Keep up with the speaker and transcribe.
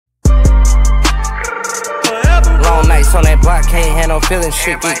nights on that block, can't have no feelings,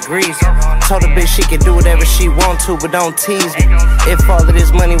 shit get greasy. Told a bitch she can do whatever she want to, but don't tease me. If all of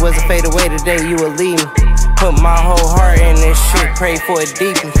this money was a fade away today, you would leave me. Put my whole heart in this shit, pray for it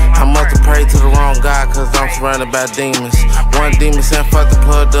deeply. I must have prayed to the wrong God, cause I'm surrounded by demons. One demon said fuck the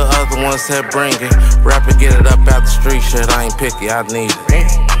plug, the other one said bring it. Rapper get it up out the street, shit, I ain't picky, I need it.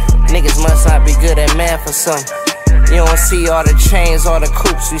 Niggas must not be good at math or something. You don't see all the chains, all the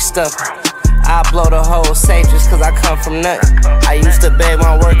coops we stuff. I blow the whole safe just cause I come from nothing. I used to beg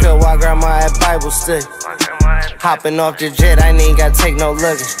my work up while grandma at Bible study. Hopping off the jet, I ain't even gotta take no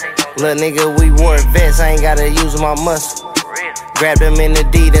luggage. Little nigga, we wore vests, I ain't gotta use my muscle. Grab them in the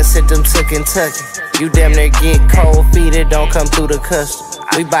D, then sent them to Kentucky. You damn near get cold feet, it don't come through the custom.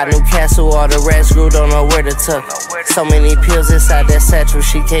 We bought new castle, all the rats grew, don't know where to tuck. So many pills inside that satchel,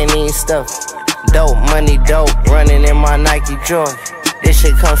 she can't even stuff. Dope, money dope, running in my Nike Jordan. This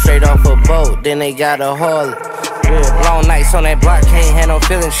shit come straight off a boat, then they gotta haul it. Long nights on that block, can't have no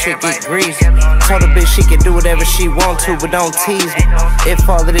feelings, shit get greasy. Told a bitch she can do whatever she want to, but don't tease me. If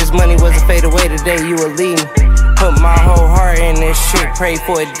all of this money was a fade away today, you would leave me. Put my whole heart in this shit, pray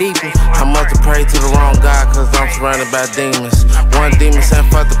for it deeply. I must have prayed to the wrong God, cause I'm surrounded by demons. One demon said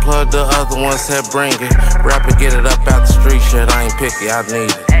fuck the plug, the other one said bring it. Rapper get it up out the street, shit, I ain't picky, I need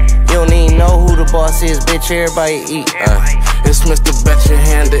it. You don't even know who the boss is, bitch, everybody eat. It's Mr. Bet Your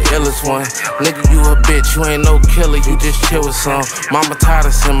Hand, the illest one. Nigga, you a bitch, you ain't no killer, you just chill with some. Mama tired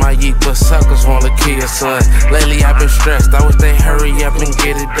of seeing my yeet, but suckers wanna kill your son. Lately I've been stressed, I wish they hurry up and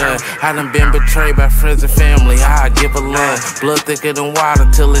get it done. I done been betrayed by friends and family, I give a lung. Blood thicker than water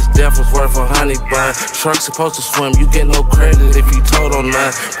till its death was worth a honey bun. Shark's supposed to swim, you get no credit if you told on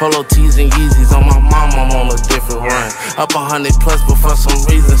none. Polo tees and Yeezys on my mom, I'm on a different run. Up 100 plus, but for some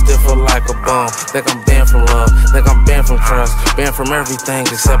reason still feel like a bum. Think I'm banned from love, think I'm banned from trust. Banned from everything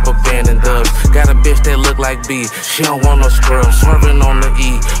except abandoned dubs. Got a bitch that look like B, she don't want no scrubs. Swerving on the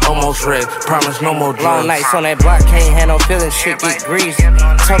E, almost wrecked, promise no more drugs. Long nights on that block, can't have no feelings, shit get greasy.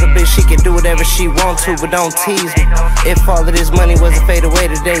 Told a bitch she can do whatever she want to, but don't tease me. If all of this money was a fade away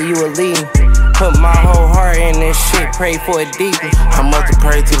today, you would leave me. Put my whole heart in this shit, pray for it deeply. I must have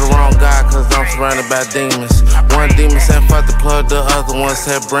prayed to the wrong God, cause I'm surrounded by demons. One demon said fuck the plug, the other one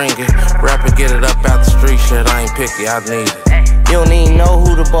said bring it. Rapper get it up out the street, shit, I ain't picky, I need it. You don't even know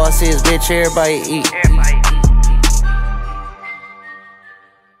who the boss is, bitch, everybody eat.